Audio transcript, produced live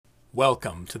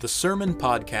Welcome to the Sermon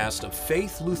Podcast of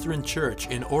Faith Lutheran Church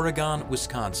in Oregon,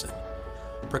 Wisconsin,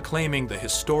 proclaiming the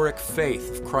historic faith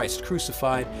of Christ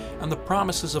crucified and the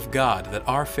promises of God that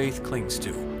our faith clings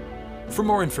to. For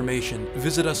more information,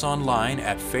 visit us online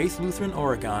at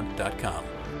faithlutheranoregon.com.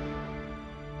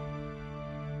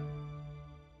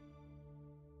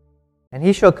 And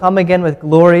he shall come again with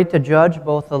glory to judge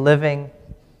both the living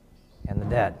and the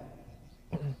dead.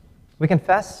 We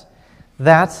confess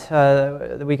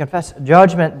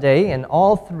Judgment Day in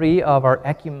all three of our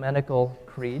ecumenical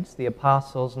creeds, the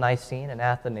Apostles', Nicene, and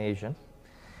Athanasian.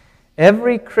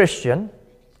 Every Christian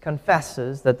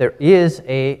confesses that there is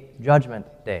a Judgment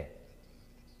Day.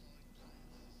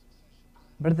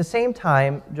 But at the same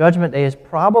time, Judgment Day is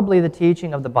probably the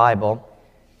teaching of the Bible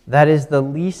that is the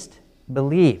least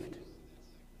believed.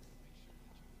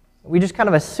 We just kind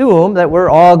of assume that we're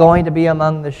all going to be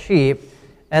among the sheep,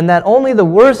 and that only the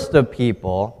worst of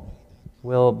people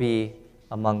will be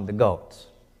among the goats.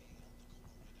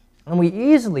 And we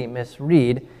easily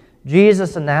misread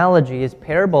Jesus' analogy, his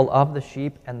parable of the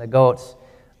sheep and the goats,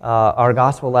 our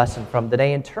gospel lesson from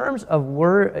today, in terms of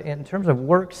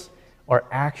works or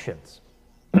actions.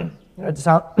 It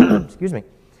sounds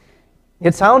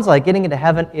like getting into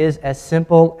heaven is as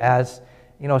simple as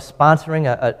sponsoring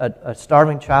a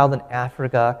starving child in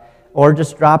Africa, or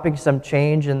just dropping some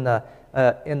change in the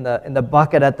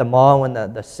bucket at the mall when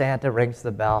the Santa rings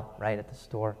the bell right at the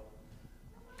store,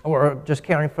 or just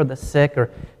caring for the sick,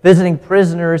 or visiting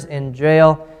prisoners in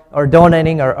jail, or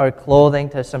donating our clothing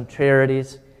to some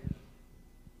charities.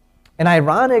 And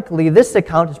ironically, this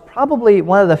account is probably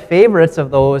one of the favorites of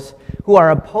those who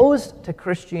are opposed to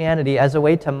Christianity as a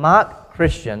way to mock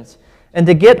Christians and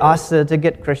to get us, to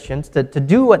get Christians to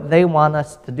do what they want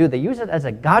us to do. They use it as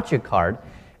a gotcha card,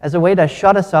 as a way to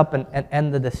shut us up and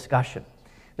end the discussion.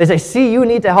 They say, see, you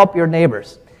need to help your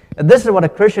neighbors. And this is what a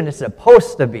Christian is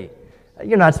supposed to be.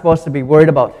 You're not supposed to be worried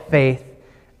about faith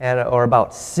or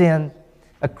about sin.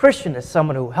 A Christian is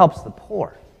someone who helps the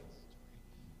poor.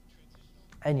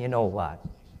 And you know what?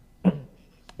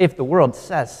 If the world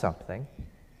says something,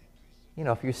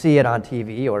 if you see it on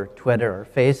TV or Twitter or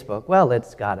Facebook, well,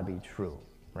 it's got to be true,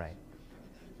 right?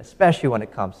 Especially when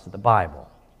it comes to the Bible.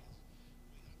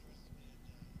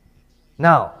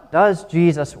 Now, does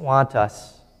Jesus want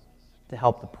us to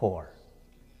help the poor?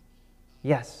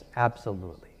 Yes,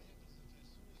 absolutely.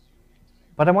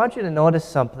 But I want you to notice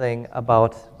something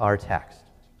about our text.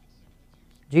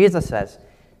 Jesus says,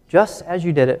 just as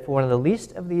you did it for one of the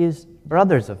least of these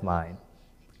brothers of mine,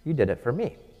 you did it for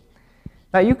me.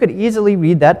 Now, you could easily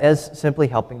read that as simply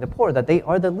helping the poor, that they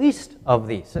are the least of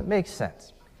these. It makes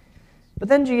sense. But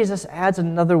then Jesus adds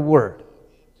another word.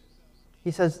 He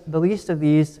says, the least of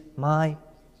these, my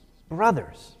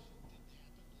brothers.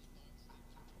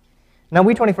 Now,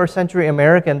 we 21st century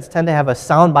Americans tend to have a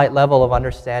soundbite level of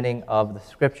understanding of the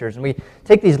Scriptures. And we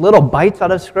take these little bites out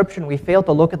of Scripture and we fail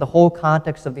to look at the whole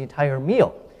context of the entire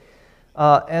meal.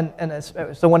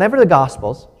 So whenever the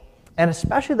Gospels, and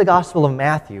especially the Gospel of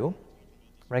Matthew,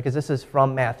 right, because this is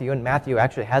from Matthew, and Matthew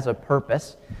actually has a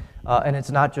purpose, and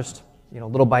it's not just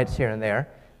little bites here and there,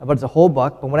 but it's a whole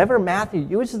book. But whenever Matthew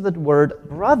uses the word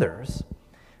brothers,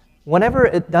 whenever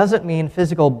it doesn't mean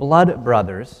physical blood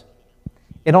brothers,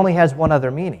 it only has one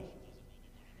other meaning.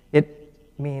 It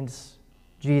means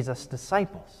Jesus'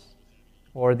 disciples,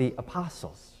 or the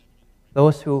apostles,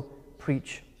 those who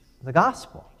preach the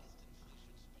gospel.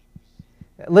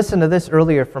 Listen to this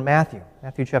earlier from Matthew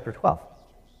chapter 12.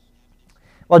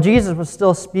 While Jesus was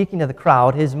still speaking to the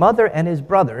crowd, his mother and his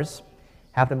brothers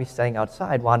happened to be standing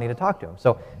outside wanting to talk to him.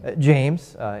 So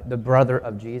James, the brother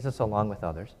of Jesus, along with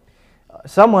others,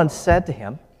 someone said to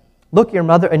him, look, your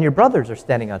mother and your brothers are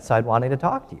standing outside wanting to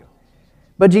talk to you.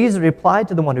 But Jesus replied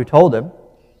to the one who told him,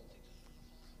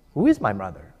 who is my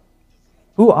mother?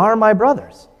 Who are my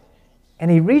brothers?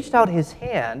 And he reached out his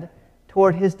hand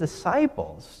toward his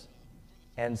disciples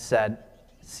and said,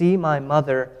 see my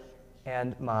mother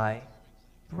and my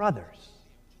brothers.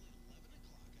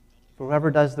 For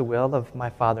whoever does the will of my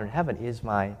Father in heaven is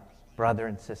my brother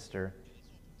and sister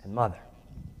and mother.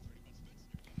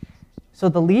 So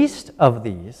the least of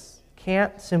these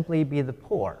can't simply be the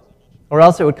poor, or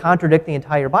else it would contradict the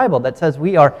entire Bible that says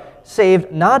we are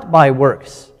saved not by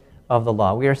works of the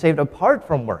law. We are saved apart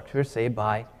from works. We are saved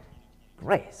by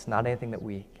grace, not anything that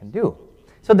we can do.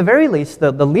 So at the very least,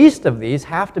 the least of these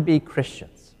have to be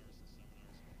Christians.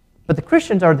 But the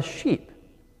Christians are the sheep.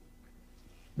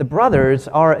 The brothers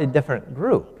are a different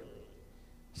group.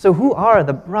 So who are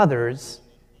the brothers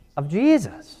of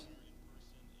Jesus?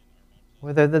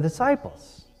 Well, they're the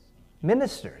disciples,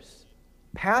 ministers,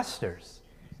 pastors,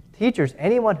 teachers,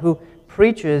 anyone who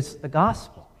preaches the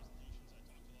gospel.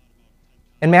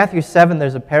 In Matthew 7,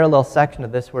 there's a parallel section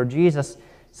of this where Jesus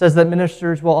says that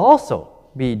ministers will also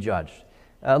be judged.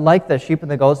 Like the sheep and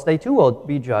the goats, they too will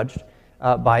be judged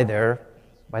by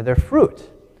their fruit.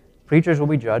 Preachers will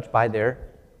be judged by their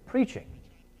preaching.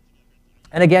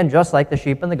 And again, just like the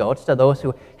sheep and the goats, to those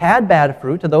who had bad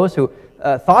fruit, to those who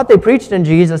thought they preached in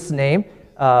Jesus' name,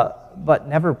 but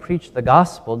never preached the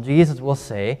gospel, Jesus will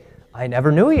say, I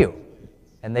never knew you.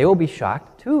 And they will be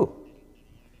shocked too.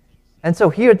 And so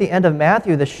here at the end of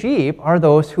Matthew, the sheep are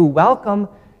those who welcome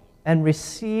and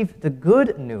receive the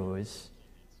good news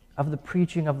of the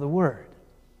preaching of the word.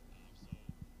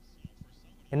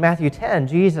 In Matthew 10,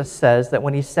 Jesus says that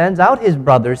when he sends out his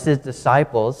brothers, his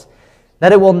disciples,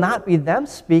 that it will not be them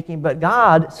speaking, but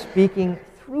God speaking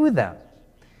through them.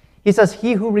 He says,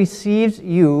 he who receives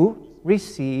you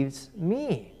receives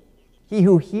me. He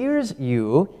who hears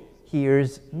you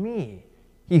hears me.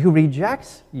 He who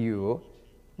rejects you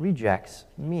rejects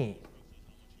me.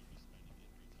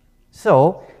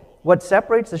 So, what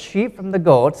separates the sheep from the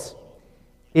goats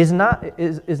is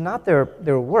not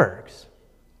their works,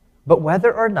 but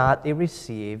whether or not they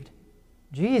received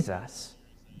Jesus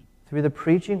through the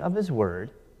preaching of his word,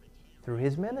 through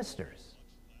his ministers.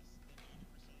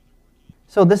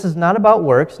 So this is not about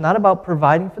works, not about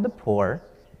providing for the poor.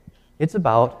 It's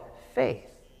about faith.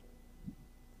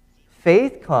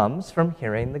 Faith comes from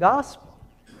hearing the gospel,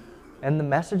 and the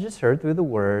message is heard through the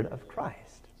word of Christ.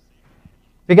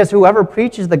 Because whoever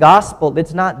preaches the gospel,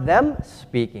 it's not them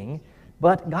speaking,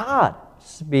 but God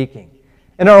speaking.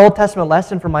 In our Old Testament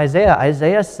lesson from Isaiah,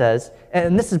 Isaiah says,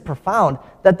 and this is profound,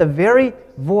 that the very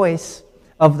voice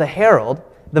of the herald,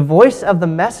 the voice of the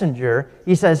messenger,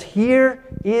 he says, here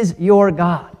is your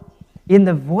God. In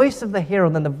the voice of the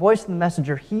herald and the voice of the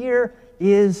messenger, here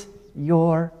is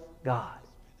your God.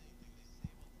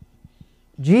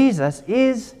 Jesus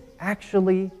is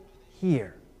actually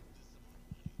here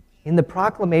in the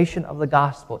proclamation of the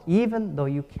gospel, even though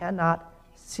you cannot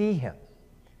see him.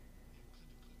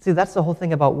 See, that's the whole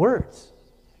thing about words.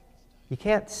 You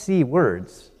can't see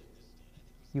words,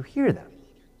 you hear them.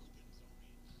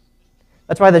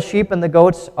 That's why the sheep and the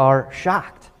goats are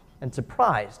shocked and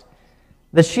surprised.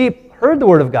 The sheep heard the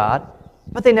word of God,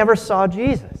 but they never saw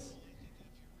Jesus.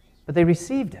 But they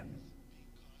received him.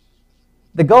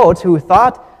 The goats, who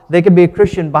thought they could be a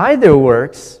Christian by their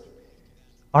works,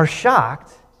 are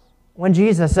shocked when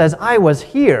Jesus says, I was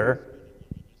here,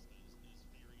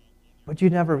 but you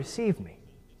never received me.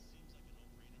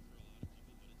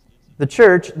 The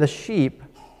church, the sheep,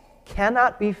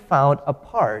 cannot be found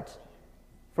apart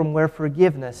from where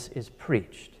forgiveness is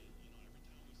preached.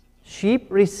 Sheep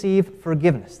receive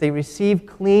forgiveness. They receive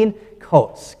clean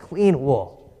coats, clean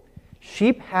wool.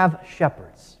 Sheep have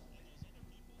shepherds.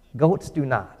 Goats do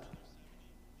not.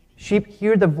 Sheep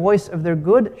hear the voice of their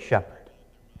good shepherd.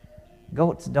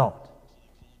 Goats don't.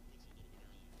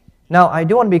 Now, I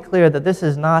do want to be clear that this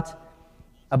is not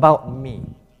about me,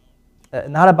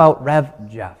 not about Rev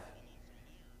Jeff,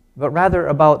 but rather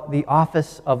about the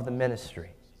office of the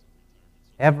ministry,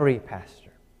 every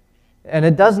pastor. And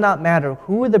it does not matter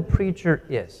who the preacher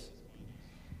is.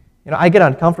 You know, I get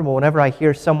uncomfortable whenever I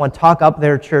hear someone talk up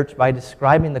their church by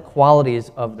describing the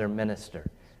qualities of their minister,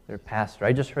 their pastor.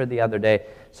 I just heard the other day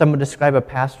someone describe a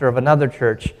pastor of another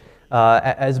church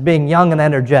as being young and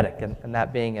energetic, and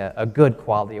that being a good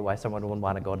quality why someone would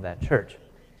want to go to that church.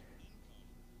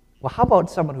 Well, how about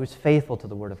someone who's faithful to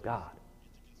the Word of God?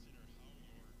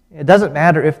 It doesn't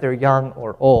matter if they're young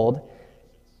or old.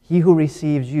 He who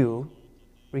receives you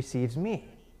receives me.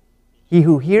 He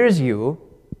who hears you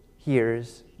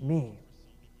hears me.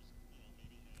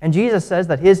 And Jesus says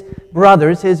that his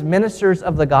brothers, his ministers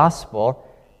of the gospel,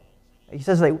 he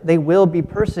says they will be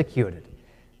persecuted.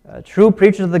 True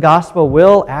preachers of the gospel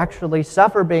will actually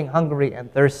suffer being hungry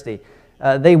and thirsty.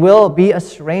 They will be a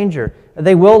stranger.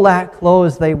 They will lack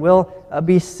clothes. They will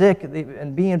be sick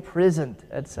and be imprisoned,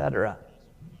 etc.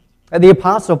 The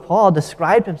Apostle Paul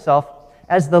described himself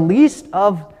as the least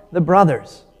of the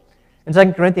brothers. In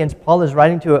 2 Corinthians, Paul is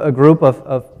writing to a group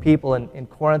of people in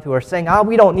Corinth who are saying,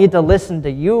 we don't need to listen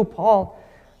to you, Paul.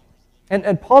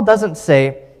 And Paul doesn't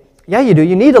say, yeah, you do.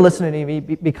 You need to listen to me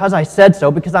because I said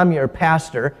so, because I'm your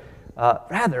pastor.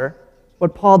 Rather,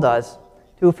 what Paul does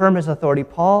to affirm his authority,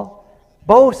 Paul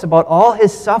boasts about all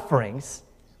his sufferings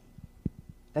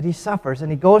that he suffers,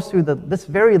 and he goes through this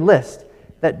very list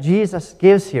that Jesus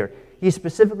gives here. He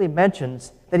specifically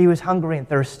mentions that he was hungry and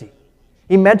thirsty.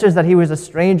 He mentions that he was a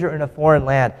stranger in a foreign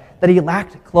land, that he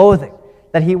lacked clothing,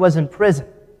 that he was in prison.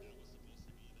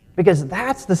 Because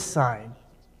that's the sign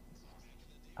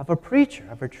of a preacher,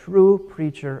 of a true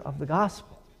preacher of the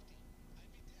gospel.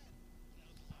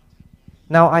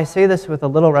 Now, I say this with a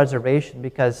little reservation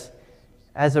because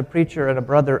as a preacher and a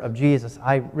brother of Jesus,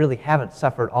 I really haven't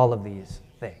suffered all of these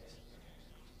things.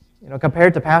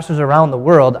 Compared to pastors around the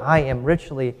world, I am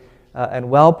richly and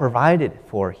well provided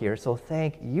for here. So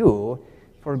thank you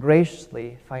for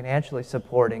graciously, financially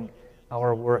supporting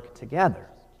our work together.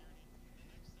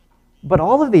 But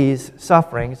all of these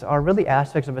sufferings are really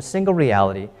aspects of a single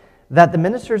reality, that the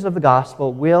ministers of the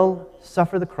gospel will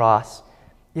suffer the cross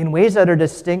in ways that are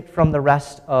distinct from the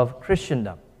rest of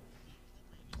Christendom.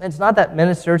 And it's not that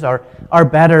ministers are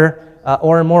better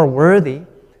or more worthy,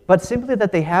 but simply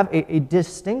that they have a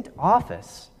distinct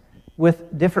office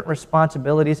with different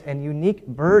responsibilities and unique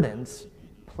burdens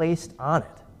placed on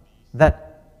it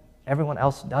that everyone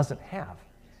else doesn't have.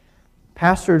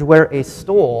 Pastors wear a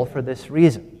stole for this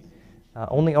reason.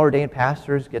 Only ordained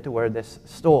pastors get to wear this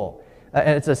stole.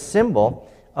 And it's a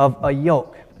symbol of a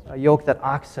yoke that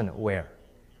oxen wear.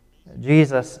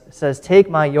 Jesus says, "Take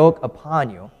my yoke upon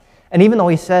you." And even though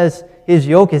he says his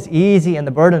yoke is easy and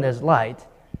the burden is light,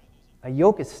 a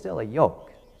yoke is still a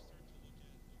yoke.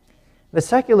 The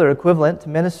secular equivalent to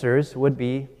ministers would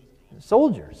be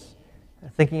soldiers.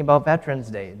 Thinking about Veterans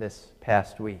Day this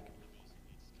past week.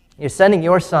 You're sending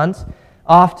your sons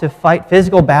off to fight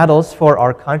physical battles for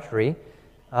our country,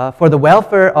 for the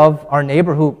welfare of our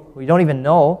neighbor who we don't even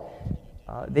know.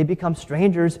 They become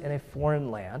strangers in a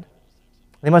foreign land.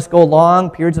 They must go long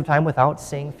periods of time without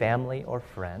seeing family or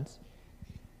friends.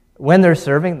 When they're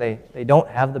serving, they don't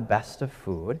have the best of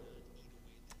food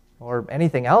or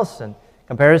anything else in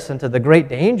comparison to the great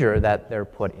danger that they're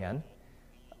put in.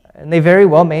 And they very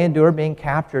well may endure being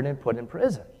captured and put in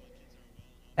prison.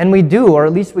 And we do, or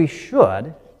at least we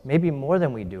should, maybe more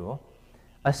than we do,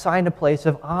 assign a place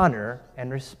of honor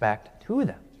and respect to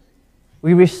them.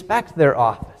 We respect their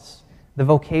office, the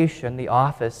vocation, the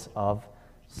office of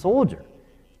soldier.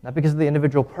 Not because of the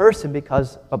individual person,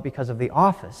 but because of the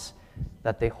office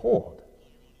that they hold.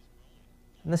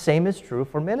 And the same is true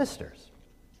for ministers.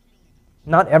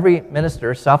 Not every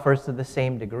minister suffers to the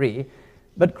same degree,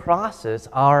 but crosses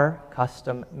are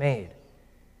custom made.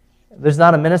 There's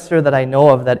not a minister that I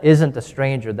know of that isn't a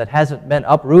stranger, that hasn't been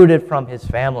uprooted from his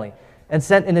family and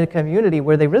sent into a community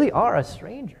where they really are a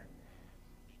stranger.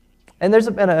 And there's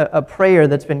been a prayer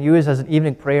that's been used as an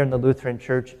evening prayer in the Lutheran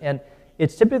Church, and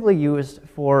it's typically used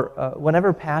for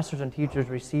whenever pastors and teachers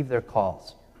receive their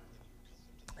calls.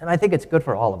 And I think it's good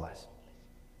for all of us.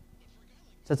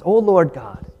 It says, "O Lord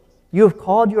God, you have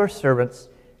called your servants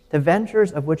to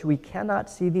ventures of which we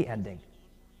cannot see the ending,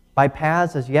 by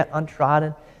paths as yet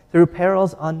untrodden, through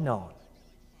perils unknown.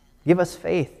 Give us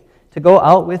faith to go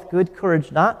out with good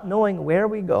courage, not knowing where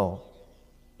we go,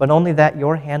 but only that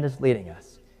your hand is leading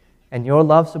us, and your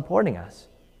love supporting us,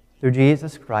 through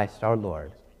Jesus Christ our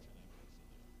Lord."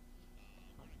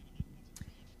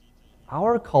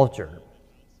 Our culture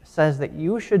says that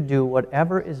you should do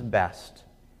whatever is best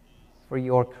for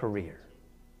your career.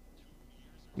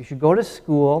 You should go to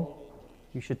school,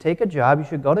 you should take a job, you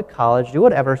should go to college, do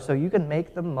whatever so you can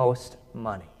make the most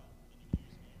money.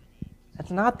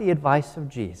 That's not the advice of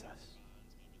Jesus.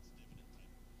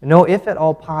 No, if at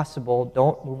all possible,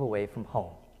 don't move away from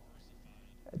home.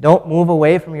 Don't move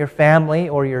away from your family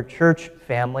or your church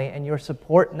family and your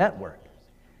support network.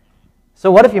 So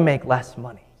what if you make less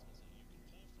money?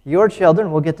 Your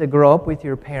children will get to grow up with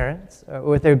your parents,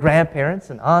 with their grandparents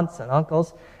and aunts and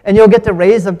uncles, and you'll get to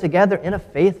raise them together in a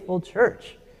faithful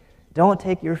church. Don't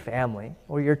take your family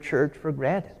or your church for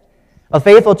granted. A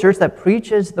faithful church that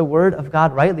preaches the Word of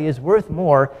God rightly is worth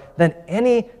more than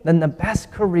the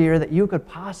best career that you could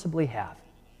possibly have.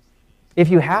 If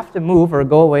you have to move or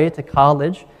go away to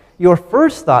college, your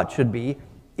first thought should be,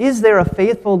 is there a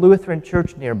faithful Lutheran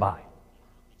church nearby?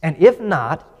 And if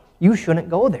not, you shouldn't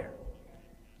go there.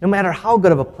 No matter how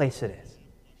good of a place it is,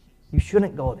 you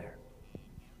shouldn't go there.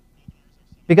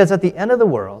 Because at the end of the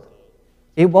world,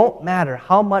 it won't matter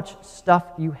how much stuff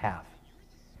you have.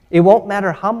 It won't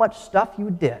matter how much stuff you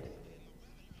did,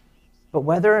 but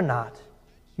whether or not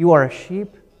you are a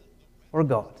sheep or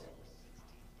goat.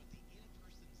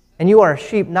 And you are a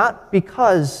sheep not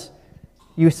because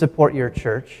you support your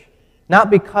church, not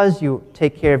because you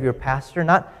take care of your pastor,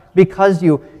 not because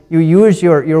you use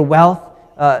your wealth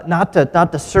not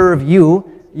to serve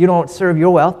you. You don't serve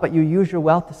your wealth, but you use your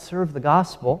wealth to serve the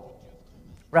gospel.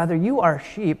 Rather, you are a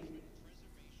sheep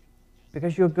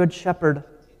because your good shepherd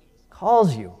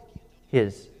calls you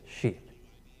his sheep.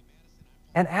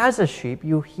 And as a sheep,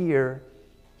 you hear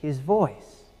his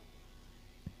voice.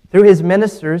 Through his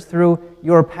ministers, through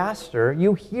your pastor,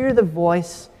 you hear the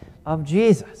voice of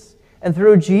Jesus. And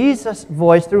through Jesus'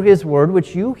 voice, through his word,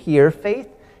 which you hear, faith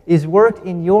is worked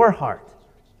in your heart.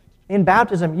 In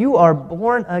baptism, you are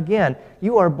born again.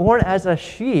 You are born as a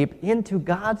sheep into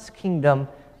God's kingdom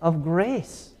of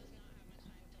grace.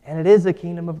 And it is a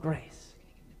kingdom of grace.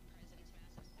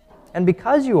 And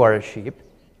because you are a sheep,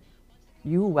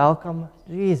 you welcome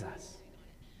Jesus.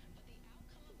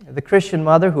 The Christian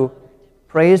mother who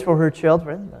prays for her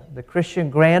children, the Christian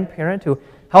grandparent who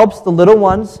helps the little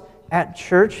ones at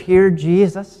church hear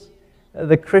Jesus,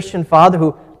 the Christian father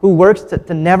who works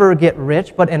to never get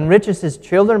rich but enriches his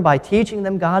children by teaching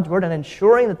them God's word and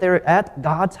ensuring that they're at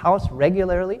God's house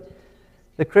regularly,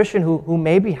 the Christian who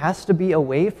maybe has to be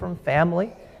away from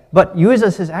family but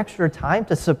uses his extra time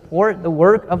to support the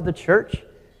work of the church,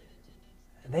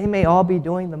 they may all be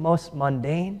doing the most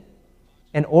mundane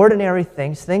and ordinary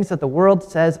things that the world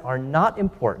says are not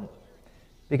important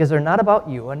because they're not about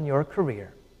you and your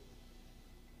career.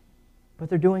 But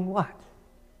they're doing what?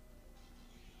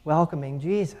 Welcoming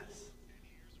Jesus.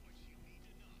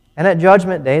 And at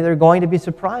Judgment Day, they're going to be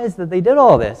surprised that they did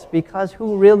all this because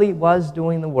who really was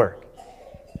doing the work?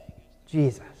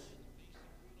 Jesus.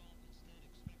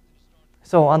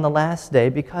 So on the last day,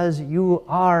 because you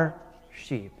are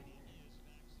sheep,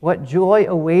 what joy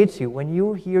awaits you when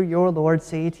you hear your Lord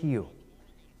say to you,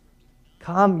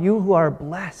 "Come, you who are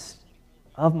blessed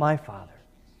of my Father.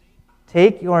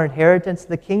 Take your inheritance,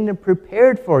 the kingdom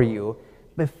prepared for you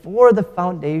before the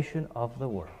foundation of the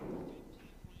world."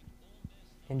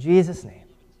 In Jesus' name,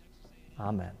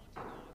 amen.